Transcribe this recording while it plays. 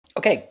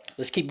Okay,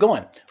 let's keep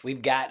going.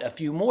 We've got a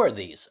few more of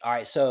these. All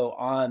right, so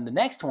on the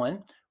next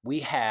one, we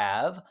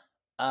have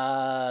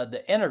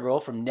the integral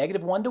from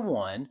 -1 to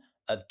 1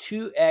 of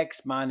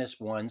 2x minus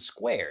 1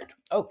 squared.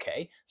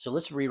 Okay, so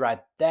let's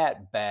rewrite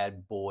that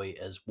bad boy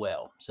as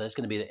well. So that's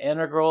going to be the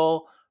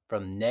integral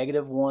from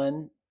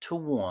 -1 to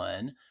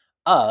 1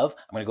 of,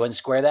 I'm going to go ahead and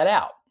square that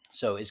out.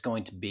 So it's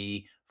going to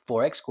be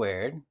 4x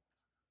squared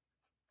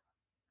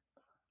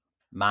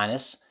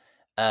minus,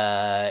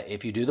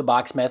 if you do the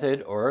box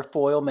method or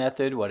FOIL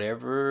method,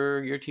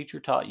 whatever your teacher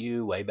taught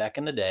you way back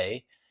in the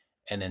day,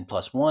 and then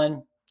plus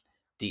 1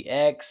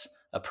 dx.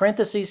 A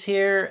parentheses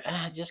here,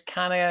 just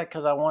kind of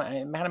because it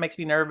kind of makes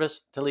me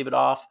nervous to leave it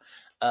off.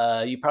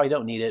 You probably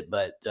don't need it,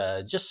 but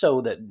just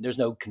so that there's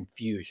no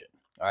confusion.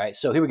 All right,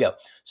 so here we go.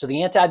 So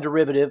the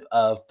antiderivative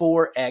of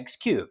 4x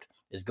cubed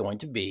is going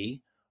to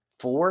be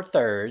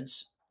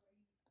 4/3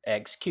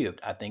 x cubed.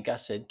 I think I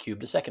said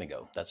cubed a second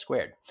ago. That's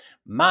squared.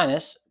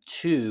 Minus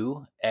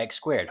 2x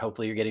squared.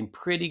 Hopefully you're getting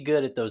pretty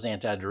good at those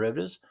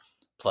antiderivatives.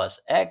 Plus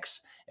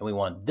x. And we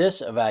want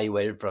this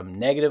evaluated from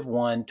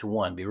 -1 to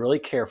 1. Be really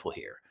careful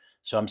here.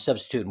 So I'm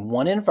substituting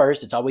 1 in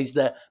first. It's always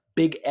the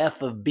big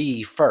F of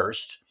b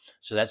first.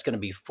 So that's going to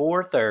be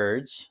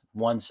 4/3,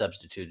 1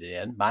 substituted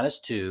in, minus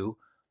 2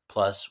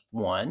 plus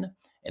 1.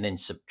 And then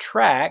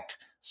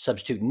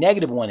substitute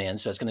 -1 in.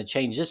 So it's going to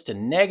change this to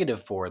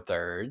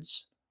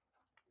 -4/3.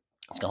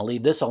 It's going to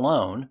leave this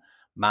alone,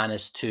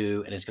 minus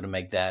 2, and it's going to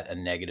make that a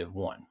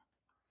 -1.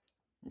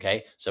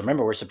 Okay, so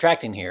remember, we're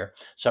subtracting here.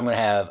 So I'm going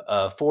to have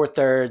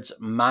 4/3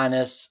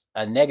 minus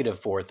a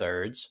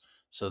 -4/3.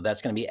 So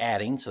that's going to be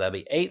adding. So that'll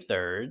be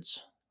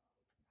 8/3.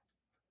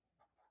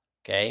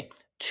 Okay,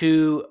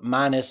 2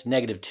 minus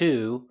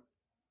 -2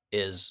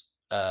 is,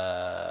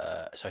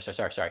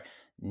 sorry.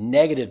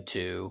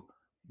 -2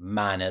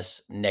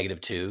 minus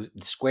 -2.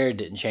 The squared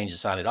didn't change the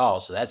sign at all,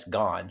 so that's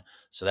gone.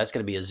 So that's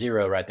going to be a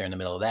 0 right there in the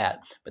middle of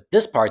that. But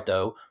this part,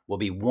 though, will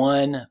be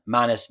 1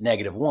 minus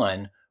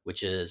 -1,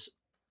 which is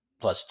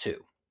plus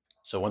 2.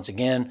 So once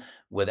again,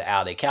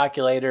 without a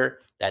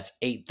calculator, that's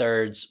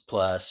 8/3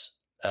 plus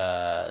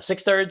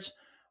 6/3,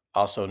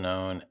 also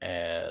known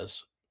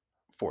as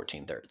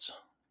 14/3.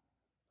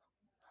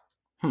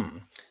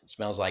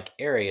 Smells like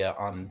area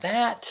on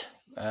that,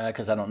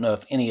 because I don't know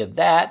if any of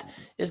that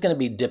is going to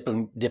be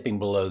dipping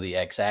below the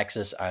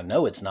x-axis. I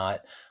know it's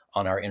not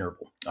on our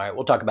interval. All right,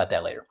 we'll talk about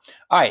that later.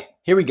 All right,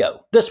 here we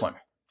go. This one,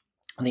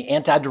 the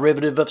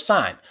antiderivative of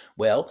sine.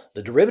 Well,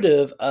 the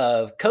derivative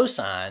of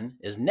cosine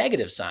is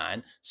negative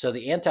sine, so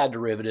the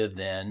antiderivative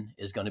then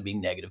is going to be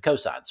negative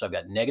cosine. So I've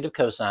got negative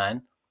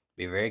cosine.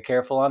 Be very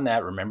careful on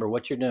that. Remember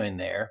what you're doing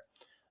there.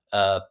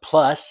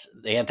 Plus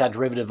the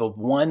antiderivative of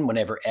 1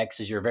 whenever x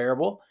is your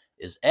variable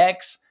is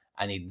x.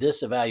 I need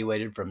this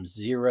evaluated from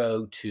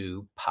 0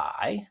 to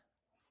pi.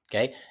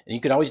 Okay, and you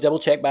can always double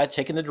check by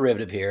taking the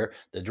derivative here.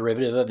 The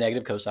derivative of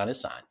negative cosine is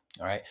sine.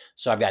 All right,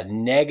 so I've got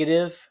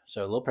negative,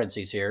 so a little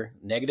parentheses here,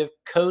 negative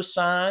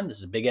cosine, this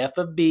is big F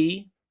of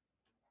b,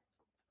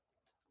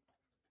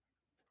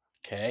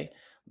 okay,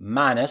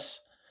 minus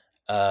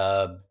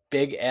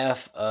big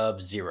F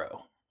of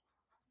 0.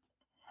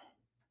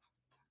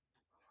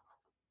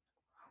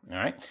 All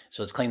right,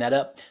 so let's clean that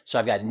up. So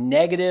I've got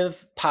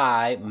negative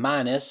pi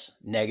minus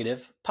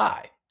negative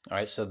pi. All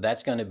right, so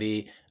that's going to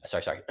be,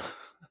 sorry,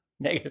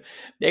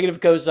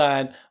 negative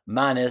cosine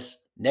minus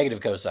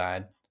negative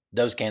cosine.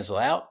 Those cancel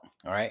out.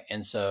 All right,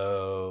 and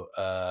so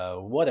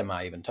what am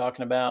I even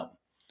talking about?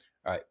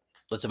 All right,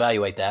 let's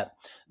evaluate that.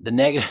 The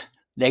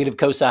negative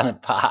cosine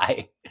of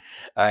pi.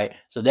 All right,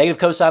 so negative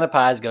cosine of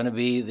pi is going to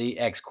be the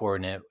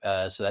x-coordinate.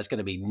 So that's going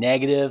to be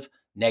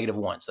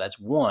 -1. So that's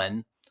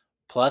 1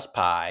 plus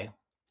pi,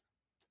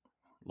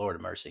 Lord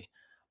of mercy,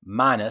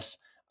 minus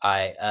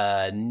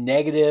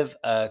negative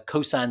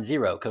cosine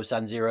 0.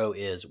 Cosine 0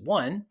 is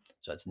 1,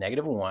 so that's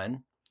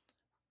 -1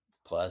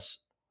 plus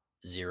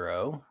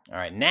 0. All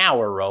right, now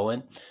we're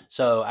rolling.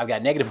 So I've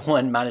got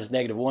 -1 minus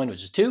 -1,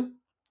 which is 2.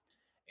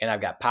 And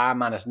I've got pi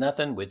minus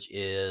nothing, which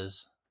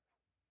is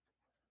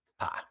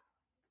pi.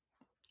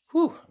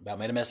 Whew, about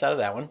made a mess out of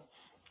that one.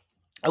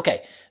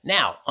 Okay,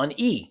 now on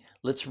E,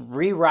 let's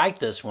rewrite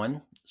this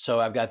one. So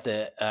I've got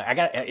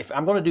if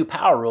I'm going to do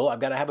power rule,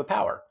 I've got to have a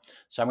power.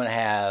 So I'm going to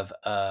have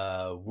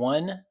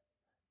 1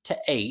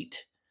 to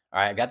 8. All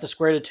right, I've got the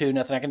square root of 2,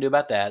 nothing I can do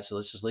about that. So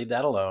let's just leave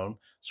that alone.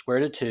 Square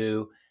root of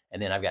 2,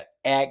 and then I've got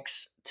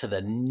x to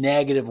the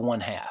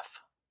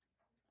 -1/2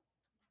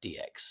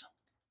 dx.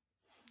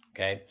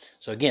 Okay,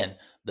 so again,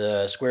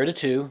 the square root of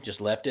 2,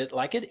 just left it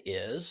like it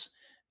is.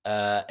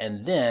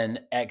 And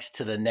then x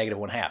to the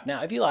 -1/2.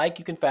 Now, if you like,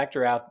 you can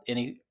factor out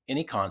any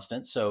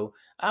constant. So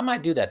I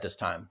might do that this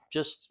time,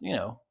 just,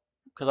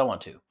 because I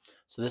want to.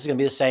 So this is going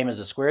to be the same as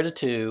the square root of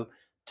 2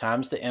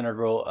 times the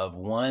integral of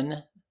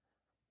 1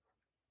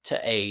 to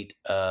 8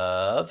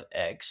 of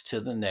x to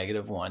the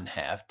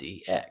 -1/2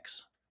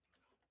 dx.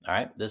 All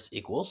right, this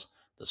equals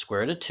the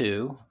square root of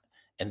 2.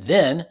 And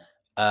then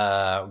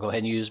go ahead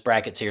and use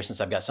brackets here since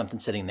I've got something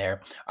sitting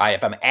there. All right,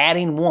 if I'm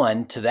adding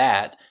 1 to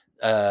that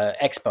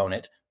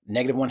exponent,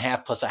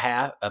 -1/2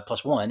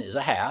 plus 1 is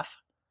 1/2.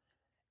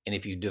 And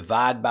if you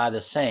divide by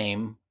the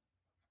same,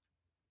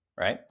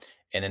 right?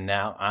 And then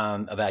now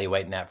I'm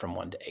evaluating that from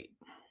 1 to 8.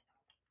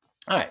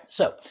 All right,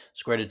 so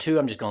square root of 2,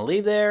 I'm just going to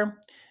leave there.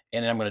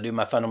 And then I'm going to do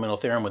my fundamental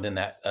theorem within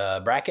that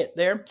bracket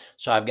there.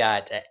 So I've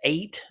got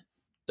 8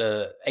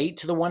 to the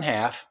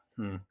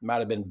 1/2. Might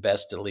have been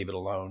best to leave it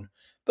alone,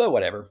 but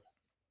whatever.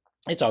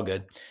 It's all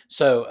good.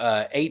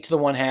 So 8 to the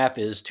 1/2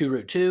 is 2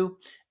 root 2,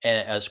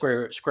 and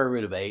square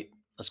root of 8.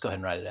 Let's go ahead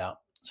and write it out.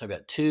 So I've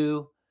got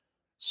 2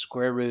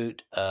 square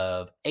root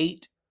of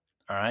 8.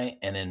 All right,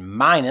 and then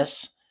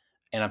minus,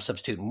 and I'm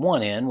substituting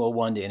 1 in. Well,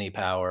 1 to any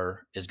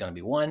power is going to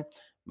be 1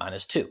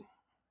 minus 2.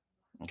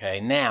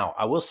 Okay, now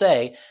I will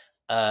say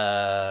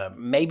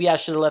maybe I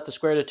should have left the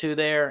square root of 2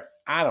 there.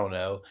 I don't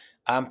know.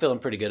 I'm feeling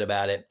pretty good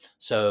about it.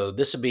 So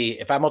this would be,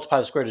 if I multiply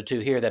the square root of 2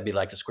 here, that'd be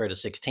like the square root of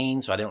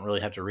 16. So I don't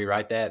really have to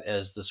rewrite that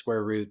as the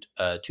square root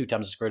 2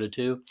 times the square root of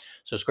 2.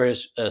 So square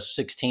root of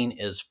 16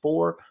 is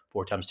 4.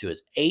 4 times 2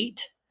 is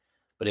 8.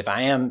 But if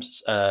I am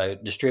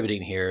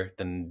distributing here,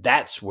 then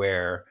that's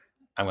where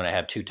I'm going to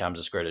have 2 times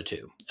the square root of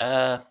 2.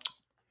 Let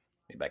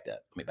me back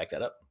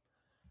that up.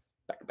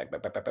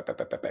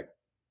 Back.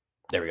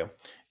 There we go.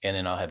 And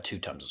then I'll have 2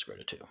 times the square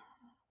root of 2.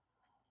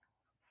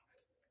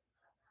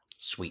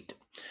 Sweet.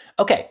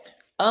 Okay,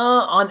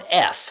 on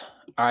F.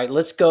 All right,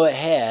 let's go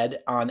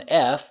ahead on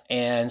F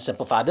and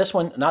simplify this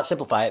one. Not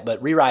simplify it,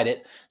 but rewrite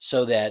it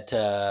so that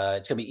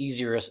it's going to be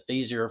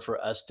easier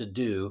for us to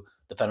do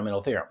the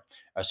fundamental theorem.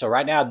 So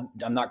right now,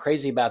 I'm not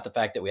crazy about the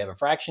fact that we have a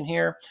fraction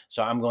here,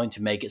 so I'm going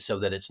to make it so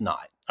that it's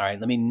not. All right,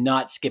 let me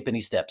not skip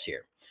any steps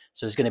here.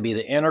 So it's going to be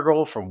the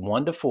integral from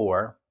 1 to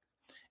 4.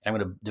 And I'm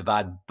going to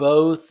divide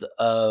both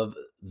of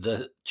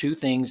the two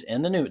things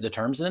in the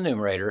terms in the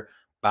numerator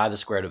by the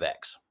square root of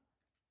x.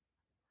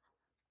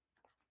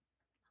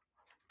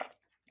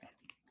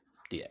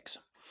 Dx.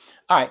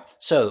 All right,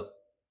 so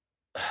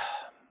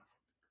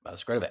by the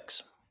square root of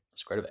x.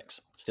 Square root of x.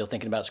 Still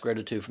thinking about square root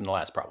of 2 from the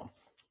last problem.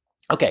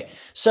 Okay,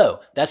 so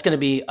that's going to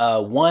be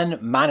 1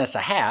 minus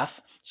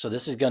 1/2. So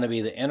this is going to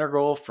be the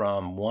integral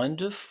from 1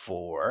 to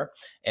 4.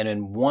 And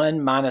then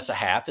 1 minus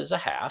 1/2 is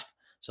 1/2.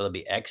 So it'll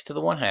be x to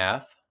the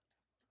 1/2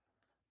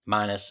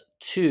 minus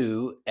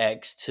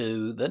 2x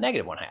to the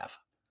negative 1/2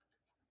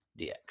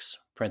 dx.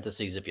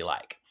 Parentheses if you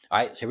like. All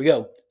right, so here we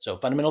go. So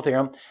fundamental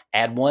theorem,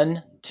 add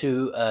 1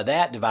 to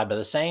that, divide by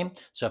the same.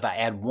 So if I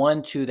add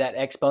 1 to that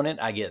exponent,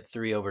 I get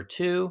 3 over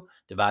 2.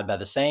 Divide by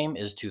the same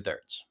is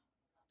 2/3.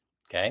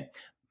 Okay,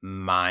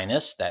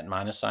 minus that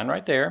minus sign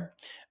right there.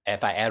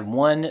 If I add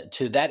 1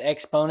 to that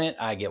exponent,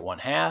 I get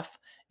 1/2.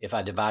 If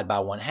I divide by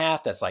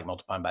 1/2, that's like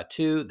multiplying by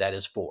 2. That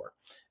is 4.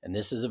 And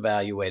this is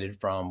evaluated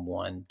from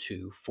 1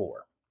 to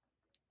 4.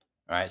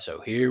 All right,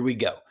 so here we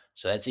go.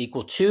 So that's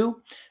equal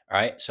to, all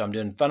right, so I'm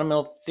doing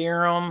fundamental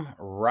theorem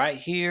right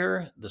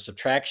here, the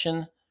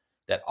subtraction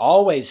that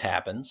always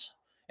happens.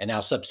 And now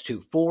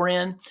substitute 4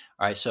 in. All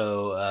right,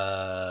 so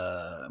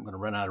I'm going to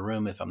run out of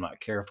room if I'm not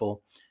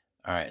careful.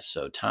 All right,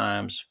 so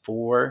times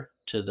 4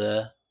 to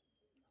the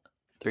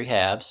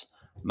 3/2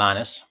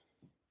 minus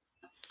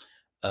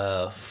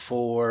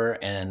 4,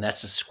 and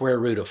that's the square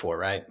root of 4,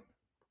 right?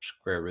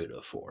 Square root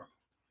of 4.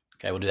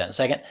 Okay, we'll do that in a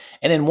second.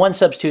 And then 1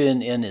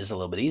 substituted in is a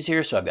little bit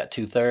easier. So I've got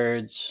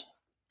 2/3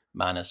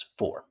 minus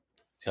 4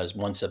 because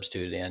 1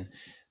 substituted in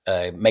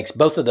makes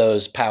both of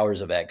those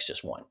powers of x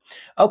just 1.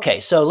 Okay,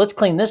 so let's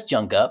clean this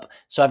junk up.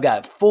 So I've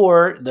got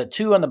 4. The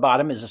 2 on the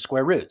bottom is a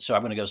square root. So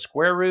I'm going to go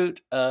square root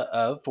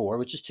of 4,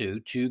 which is 2.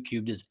 2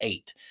 cubed is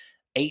 8.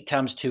 8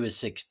 times 2 is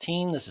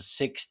 16. This is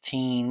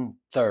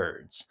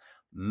 16/3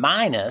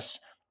 minus,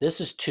 this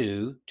is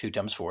 2. 2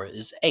 times 4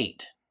 is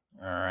 8.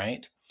 All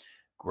right.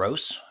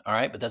 Gross. All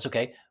right, but that's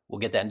okay. We'll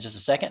get that in just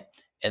a second.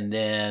 And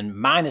then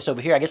minus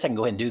over here, I guess I can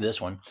go ahead and do this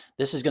one.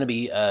 This is going to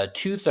be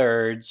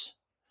 2/3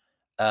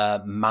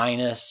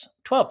 minus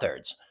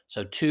 12/3.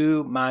 So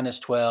 2 minus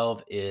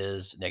 12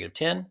 is negative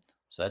 10.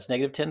 So that's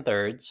negative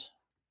 10/3.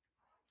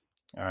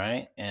 All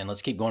right, and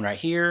let's keep going right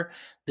here.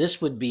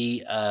 This would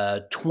be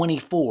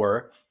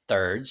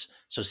 24/3.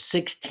 So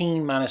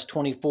 16 minus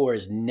 24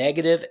 is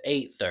negative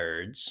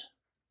 8/3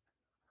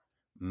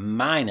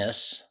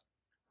 minus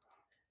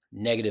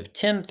negative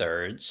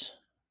 10/3,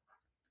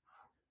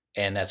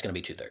 and that's going to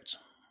be 2/3.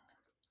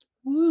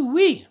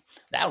 Woo-wee.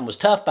 That one was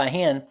tough by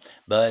hand,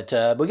 but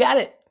we got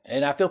it,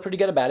 and I feel pretty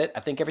good about it. I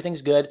think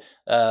everything's good.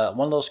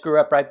 One little screw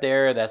up right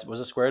there, that was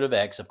the square root of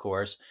x, of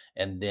course,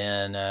 and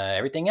then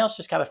everything else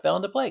just kind of fell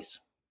into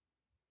place.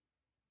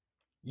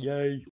 Yay.